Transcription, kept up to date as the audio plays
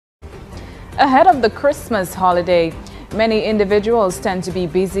Ahead of the Christmas holiday, many individuals tend to be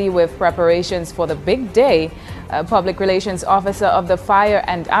busy with preparations for the big day. Public Relations Officer of the Fire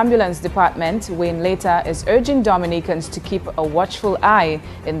and Ambulance Department, Wayne Leta, is urging Dominicans to keep a watchful eye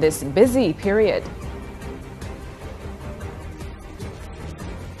in this busy period.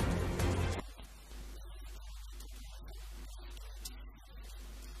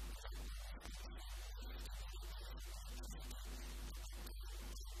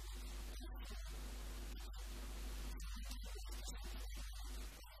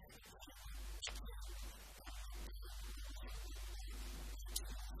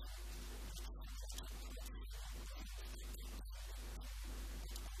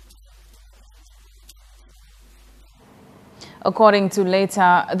 According to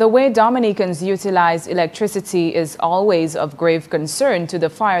Leta, the way Dominicans utilize electricity is always of grave concern to the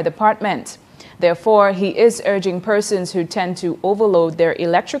fire department. Therefore, he is urging persons who tend to overload their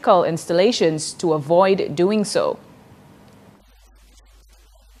electrical installations to avoid doing so.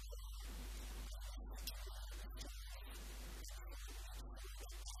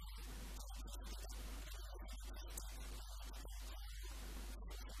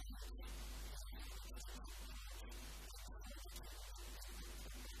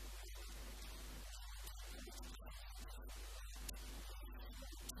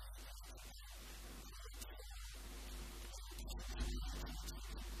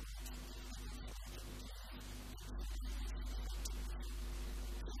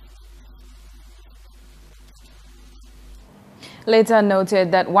 Later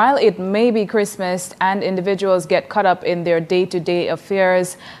noted that while it may be Christmas and individuals get caught up in their day-to-day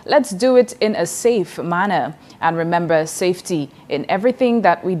affairs, let's do it in a safe manner and remember safety in everything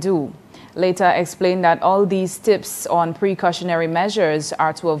that we do. Later explained that all these tips on precautionary measures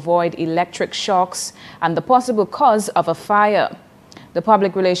are to avoid electric shocks and the possible cause of a fire. The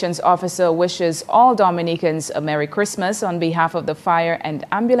Public Relations Officer wishes all Dominicans a Merry Christmas on behalf of the Fire and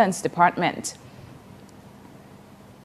Ambulance Department.